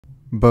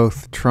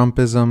Both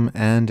Trumpism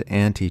and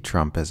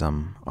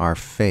anti-Trumpism are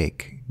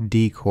fake,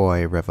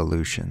 decoy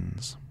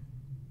revolutions.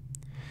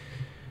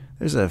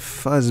 There's a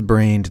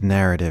fuzz-brained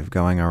narrative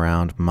going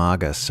around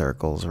MAGA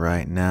circles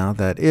right now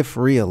that if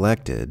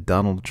re-elected,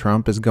 Donald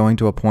Trump is going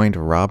to appoint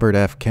Robert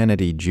F.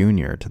 Kennedy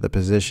Jr. to the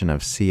position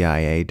of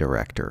CIA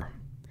director.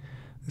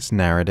 This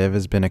narrative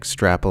has been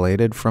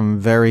extrapolated from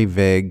very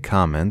vague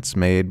comments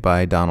made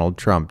by Donald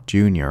Trump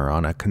Jr.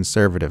 on a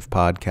conservative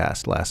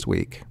podcast last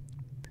week.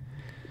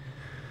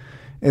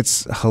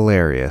 It's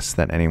hilarious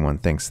that anyone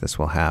thinks this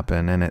will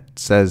happen, and it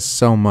says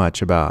so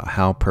much about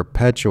how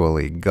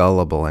perpetually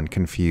gullible and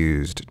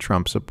confused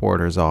Trump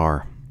supporters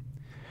are.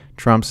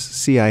 Trump's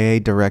CIA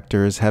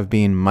directors have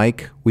been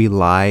Mike, we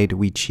lied,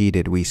 we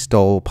cheated, we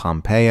stole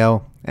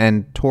Pompeo,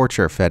 and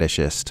torture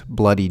fetishist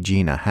Bloody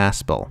Gina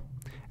Haspel.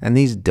 And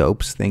these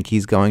dopes think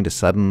he's going to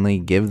suddenly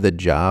give the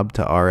job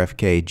to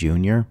RFK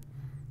Jr.?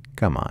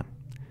 Come on.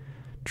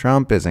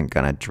 Trump isn't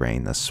going to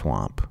drain the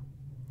swamp.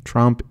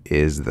 Trump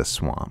is the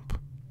swamp.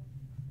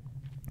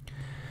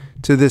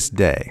 To this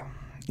day,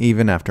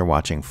 even after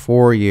watching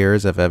 4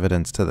 years of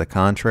evidence to the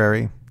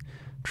contrary,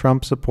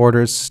 Trump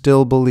supporters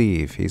still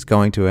believe he's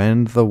going to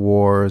end the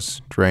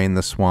wars, drain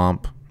the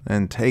swamp,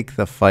 and take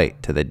the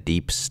fight to the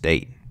deep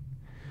state.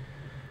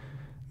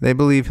 They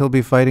believe he'll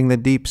be fighting the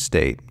deep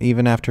state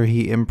even after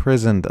he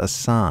imprisoned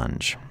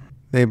Assange.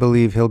 They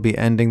believe he'll be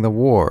ending the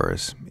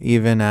wars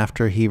even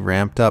after he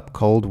ramped up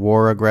Cold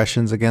War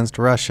aggressions against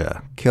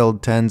Russia,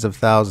 killed tens of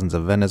thousands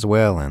of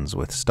Venezuelans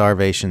with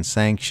starvation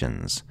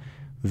sanctions,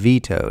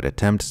 vetoed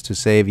attempts to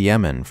save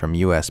Yemen from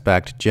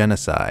U.S.-backed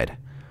genocide,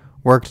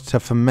 worked to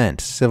foment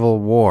civil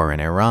war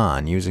in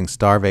Iran using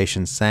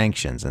starvation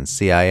sanctions and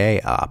CIA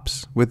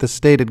ops with the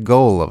stated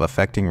goal of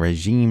effecting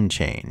regime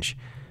change,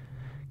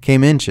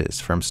 came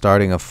inches from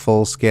starting a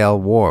full-scale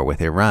war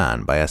with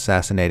Iran by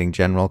assassinating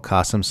General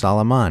Qasem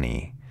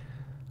Soleimani,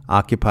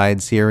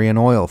 occupied Syrian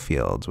oil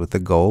fields with the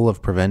goal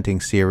of preventing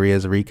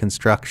Syria's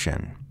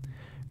reconstruction,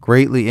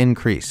 greatly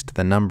increased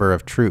the number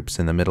of troops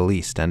in the Middle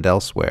East and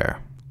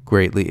elsewhere,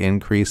 greatly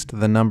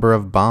increased the number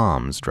of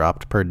bombs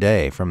dropped per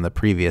day from the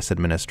previous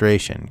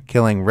administration,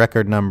 killing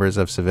record numbers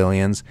of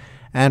civilians,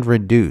 and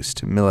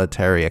reduced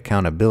military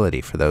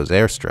accountability for those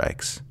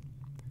airstrikes.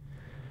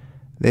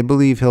 They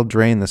believe he'll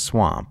drain the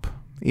swamp,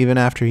 even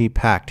after he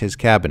packed his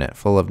cabinet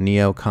full of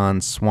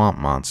neocon swamp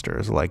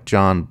monsters like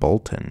John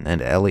Bolton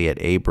and Elliott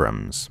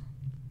Abrams.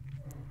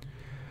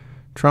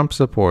 Trump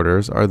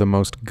supporters are the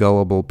most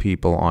gullible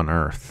people on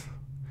earth.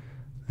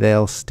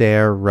 They'll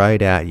stare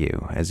right at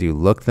you as you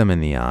look them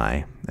in the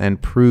eye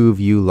and prove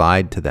you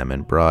lied to them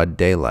in broad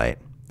daylight,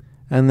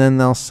 and then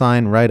they'll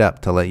sign right up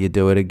to let you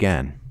do it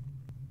again.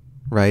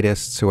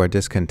 Rightists who are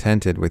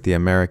discontented with the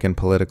American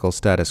political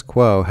status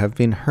quo have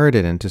been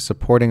herded into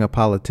supporting a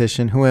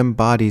politician who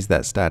embodies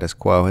that status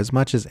quo as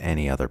much as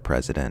any other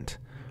president,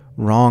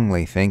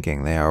 wrongly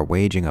thinking they are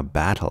waging a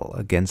battle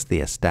against the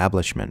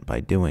establishment by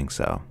doing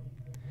so.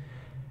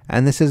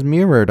 And this is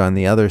mirrored on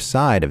the other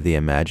side of the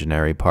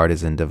imaginary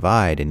partisan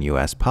divide in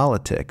U.S.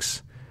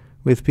 politics,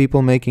 with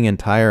people making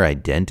entire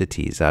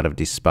identities out of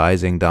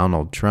despising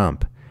Donald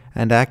Trump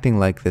and acting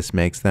like this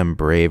makes them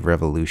brave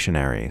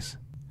revolutionaries.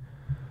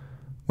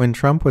 When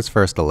Trump was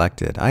first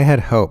elected, I had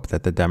hoped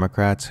that the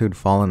Democrats who'd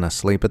fallen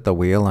asleep at the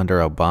wheel under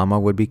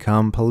Obama would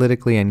become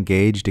politically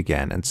engaged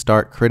again and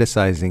start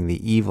criticizing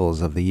the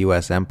evils of the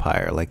U.S.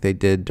 empire like they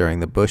did during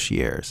the Bush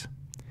years.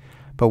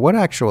 But what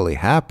actually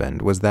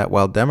happened was that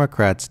while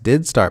Democrats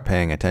did start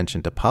paying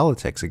attention to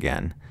politics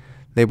again,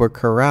 they were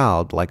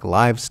corralled like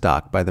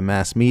livestock by the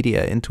mass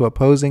media into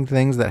opposing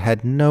things that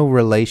had no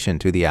relation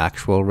to the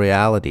actual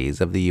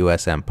realities of the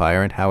U.S.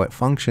 empire and how it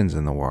functions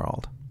in the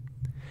world.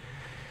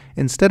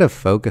 Instead of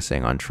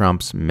focusing on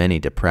Trump's many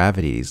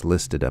depravities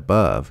listed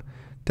above,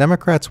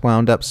 Democrats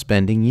wound up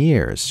spending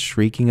years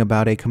shrieking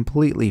about a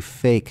completely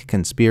fake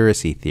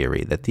conspiracy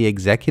theory that the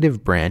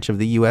executive branch of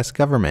the U.S.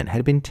 government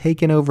had been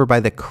taken over by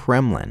the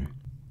Kremlin,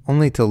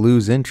 only to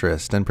lose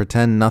interest and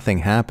pretend nothing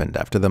happened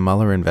after the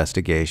Mueller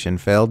investigation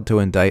failed to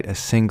indict a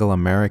single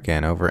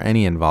American over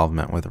any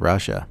involvement with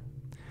Russia.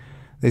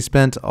 They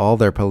spent all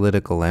their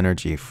political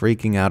energy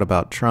freaking out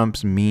about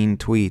Trump's mean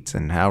tweets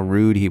and how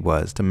rude he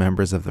was to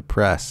members of the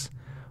press,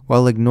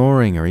 while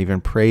ignoring or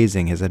even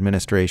praising his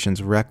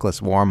administration's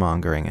reckless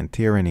warmongering and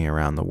tyranny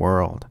around the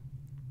world.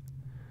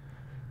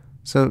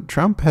 So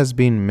Trump has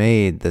been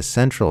made the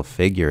central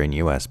figure in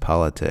U.S.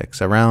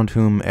 politics around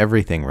whom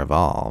everything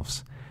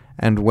revolves,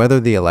 and whether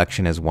the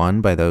election is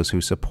won by those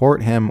who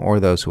support him or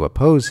those who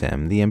oppose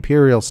him, the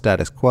imperial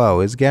status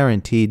quo is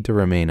guaranteed to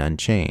remain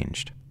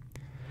unchanged.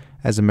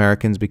 As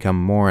Americans become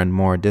more and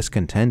more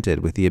discontented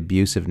with the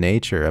abusive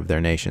nature of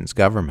their nation's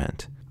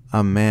government,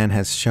 a man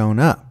has shown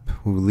up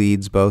who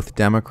leads both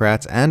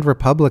Democrats and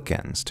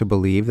Republicans to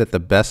believe that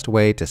the best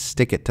way to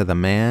stick it to the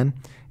man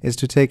is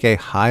to take a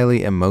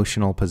highly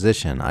emotional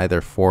position either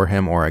for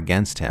him or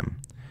against him,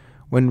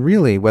 when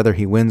really whether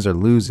he wins or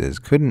loses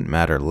couldn't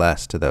matter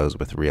less to those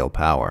with real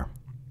power.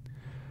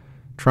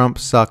 Trump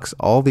sucks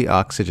all the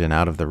oxygen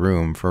out of the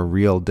room for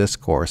real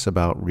discourse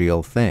about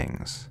real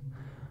things.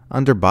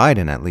 Under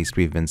Biden, at least,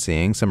 we've been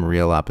seeing some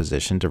real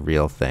opposition to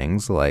real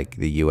things like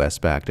the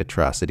U.S.-backed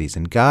atrocities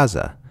in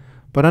Gaza.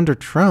 But under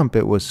Trump,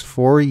 it was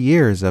 4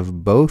 years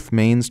of both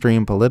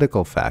mainstream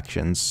political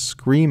factions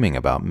screaming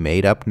about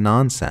made-up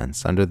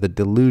nonsense under the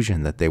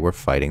delusion that they were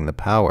fighting the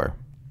power.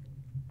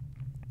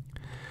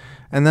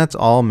 And that's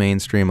all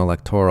mainstream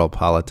electoral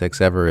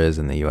politics ever is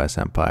in the U.S.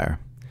 empire.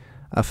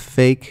 A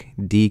fake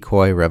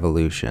decoy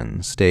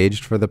revolution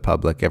staged for the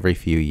public every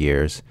few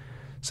years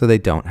so they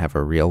don't have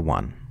a real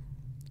one.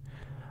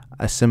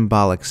 A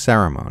symbolic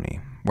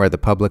ceremony where the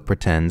public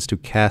pretends to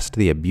cast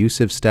the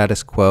abusive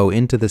status quo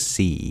into the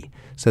sea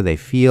so they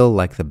feel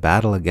like the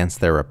battle against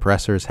their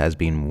oppressors has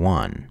been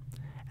won,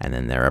 and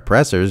then their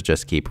oppressors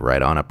just keep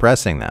right on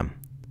oppressing them.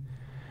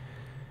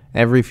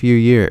 Every few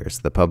years,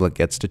 the public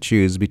gets to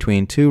choose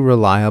between two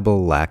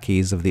reliable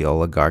lackeys of the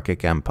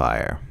oligarchic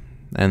empire,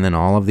 and then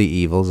all of the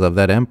evils of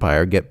that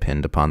empire get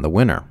pinned upon the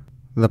winner.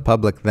 The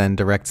public then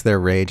directs their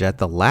rage at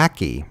the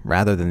lackey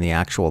rather than the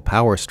actual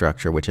power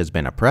structure which has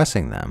been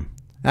oppressing them,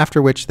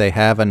 after which they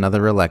have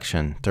another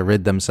election to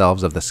rid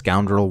themselves of the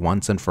scoundrel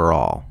once and for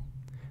all.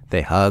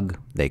 They hug,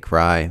 they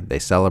cry, they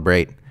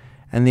celebrate,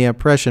 and the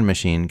oppression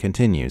machine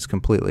continues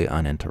completely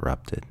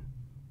uninterrupted.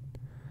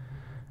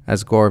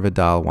 As Gore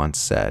Vidal once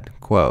said,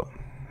 quote,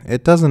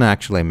 "It doesn't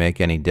actually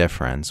make any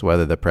difference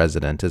whether the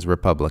president is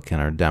Republican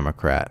or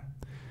Democrat.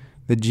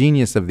 The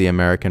genius of the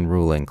American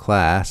ruling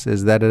class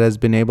is that it has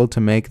been able to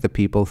make the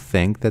people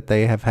think that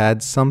they have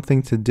had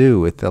something to do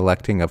with the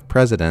electing of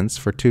presidents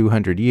for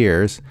 200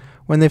 years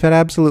when they've had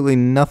absolutely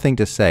nothing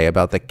to say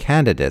about the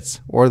candidates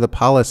or the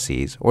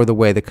policies or the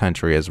way the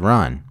country is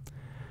run.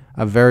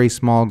 A very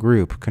small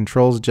group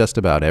controls just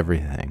about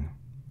everything."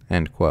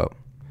 End quote.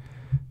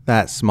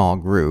 That small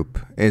group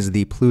is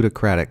the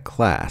plutocratic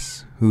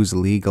class, whose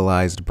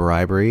legalized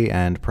bribery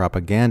and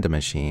propaganda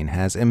machine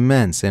has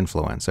immense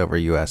influence over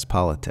U.S.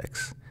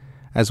 politics,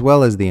 as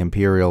well as the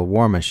imperial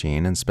war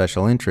machine and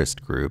special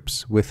interest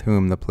groups with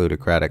whom the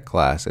plutocratic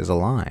class is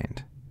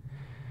aligned.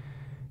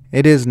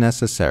 It is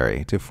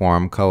necessary to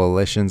form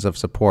coalitions of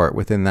support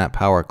within that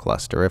power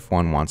cluster if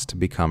one wants to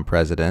become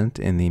president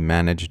in the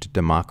managed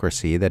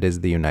democracy that is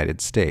the United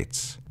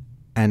States.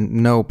 And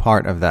no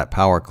part of that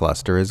power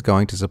cluster is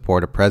going to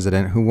support a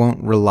president who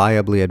won't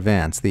reliably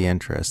advance the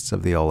interests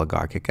of the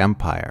oligarchic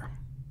empire.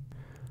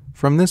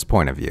 From this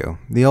point of view,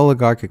 the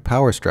oligarchic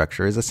power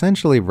structure is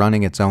essentially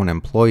running its own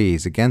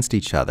employees against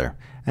each other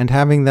and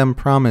having them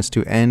promise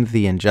to end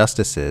the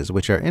injustices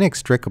which are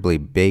inextricably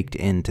baked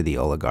into the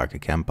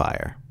oligarchic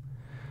empire.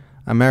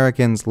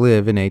 Americans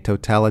live in a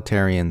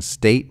totalitarian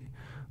state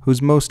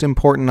whose most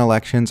important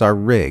elections are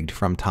rigged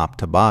from top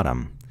to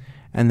bottom,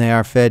 and they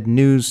are fed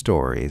news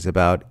stories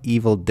about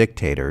evil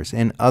dictators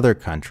in other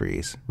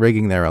countries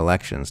rigging their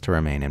elections to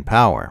remain in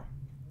power.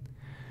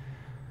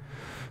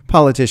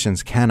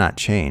 Politicians cannot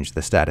change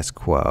the status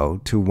quo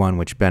to one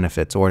which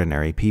benefits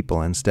ordinary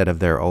people instead of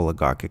their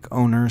oligarchic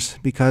owners,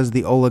 because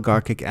the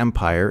oligarchic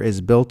empire is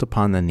built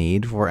upon the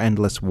need for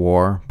endless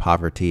war,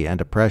 poverty,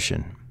 and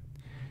oppression.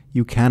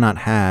 You cannot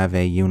have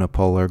a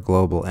unipolar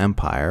global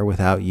empire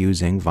without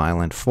using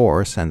violent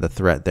force and the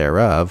threat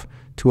thereof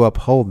to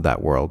uphold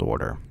that world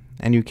order.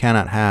 And you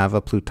cannot have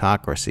a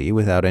plutocracy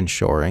without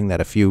ensuring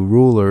that a few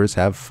rulers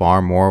have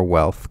far more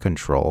wealth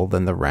control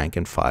than the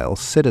rank-and-file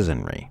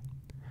citizenry.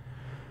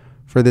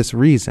 For this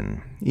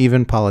reason,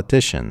 even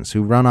politicians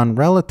who run on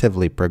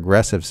relatively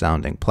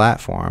progressive-sounding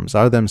platforms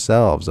are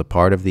themselves a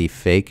part of the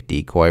fake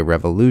decoy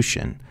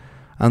revolution,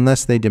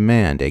 unless they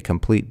demand a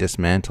complete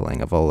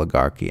dismantling of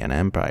oligarchy and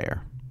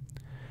empire.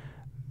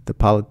 The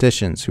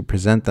politicians who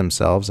present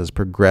themselves as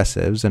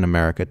progressives in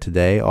America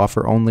today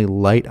offer only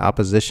light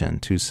opposition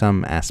to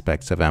some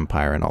aspects of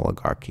empire and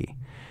oligarchy,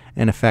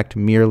 in effect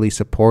merely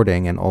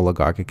supporting an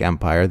oligarchic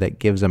empire that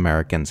gives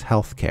Americans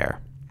health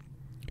care.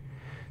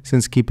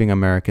 Since keeping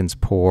Americans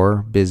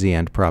poor, busy,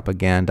 and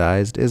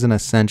propagandized is an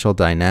essential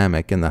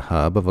dynamic in the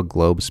hub of a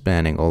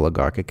globe-spanning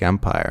oligarchic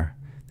empire,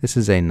 this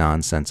is a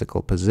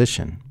nonsensical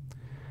position.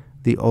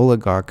 The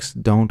oligarchs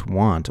don't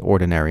want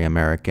ordinary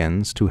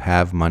Americans to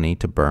have money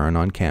to burn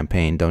on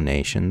campaign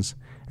donations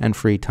and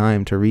free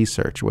time to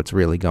research what's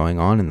really going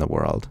on in the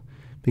world,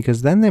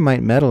 because then they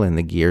might meddle in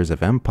the gears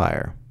of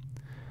empire.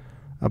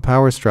 A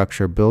power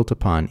structure built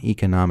upon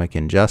economic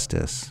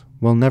injustice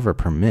will never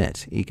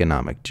permit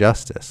economic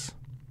justice.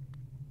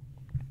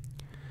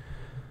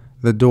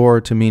 The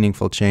door to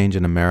meaningful change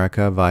in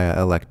America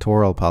via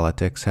electoral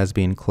politics has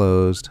been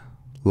closed,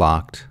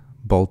 locked,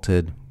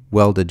 bolted,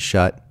 welded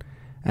shut,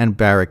 and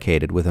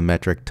barricaded with a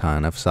metric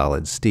ton of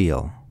solid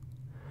steel.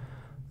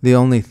 The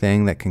only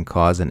thing that can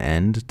cause an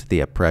end to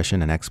the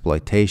oppression and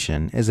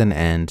exploitation is an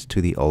end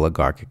to the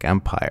oligarchic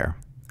empire,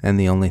 and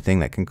the only thing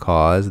that can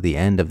cause the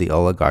end of the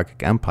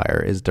oligarchic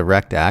empire is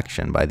direct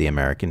action by the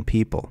American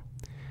people.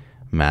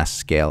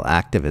 Mass-scale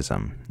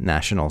activism,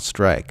 national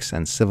strikes,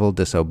 and civil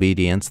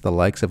disobedience, the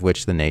likes of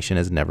which the nation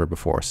has never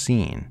before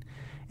seen,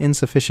 in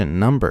sufficient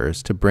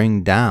numbers to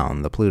bring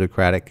down the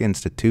plutocratic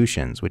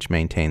institutions which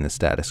maintain the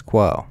status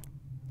quo.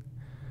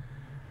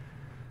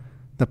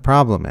 The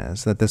problem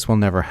is that this will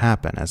never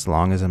happen as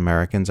long as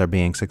Americans are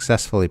being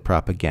successfully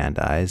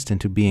propagandized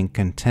into being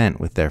content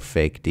with their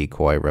fake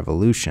decoy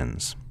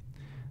revolutions.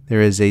 There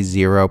is a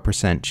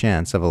 0%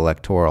 chance of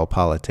electoral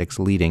politics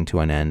leading to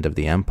an end of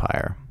the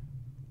empire.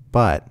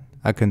 But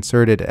a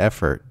concerted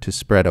effort to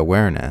spread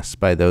awareness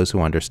by those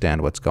who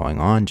understand what's going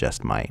on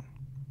just might.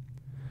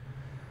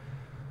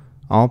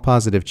 All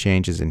positive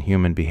changes in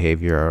human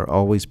behavior are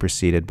always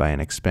preceded by an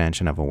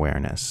expansion of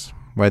awareness.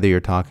 Whether you're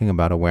talking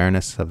about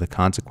awareness of the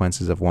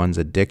consequences of one's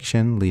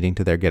addiction leading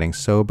to their getting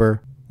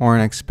sober, or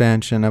an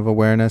expansion of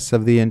awareness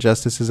of the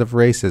injustices of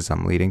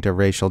racism leading to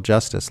racial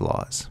justice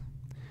laws.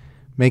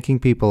 Making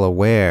people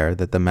aware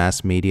that the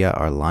mass media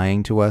are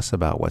lying to us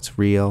about what's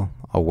real,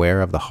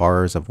 aware of the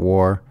horrors of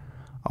war,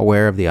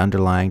 aware of the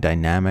underlying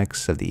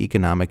dynamics of the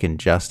economic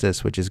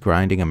injustice which is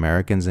grinding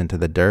Americans into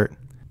the dirt,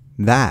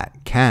 that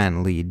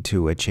can lead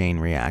to a chain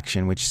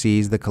reaction which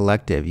sees the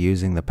collective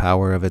using the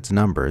power of its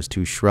numbers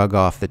to shrug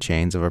off the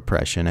chains of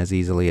oppression as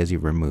easily as you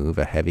remove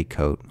a heavy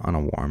coat on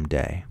a warm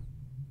day.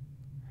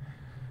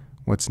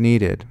 What's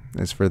needed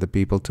is for the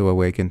people to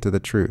awaken to the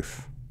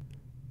truth.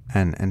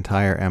 An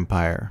entire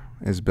empire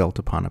is built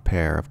upon a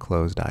pair of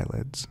closed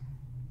eyelids.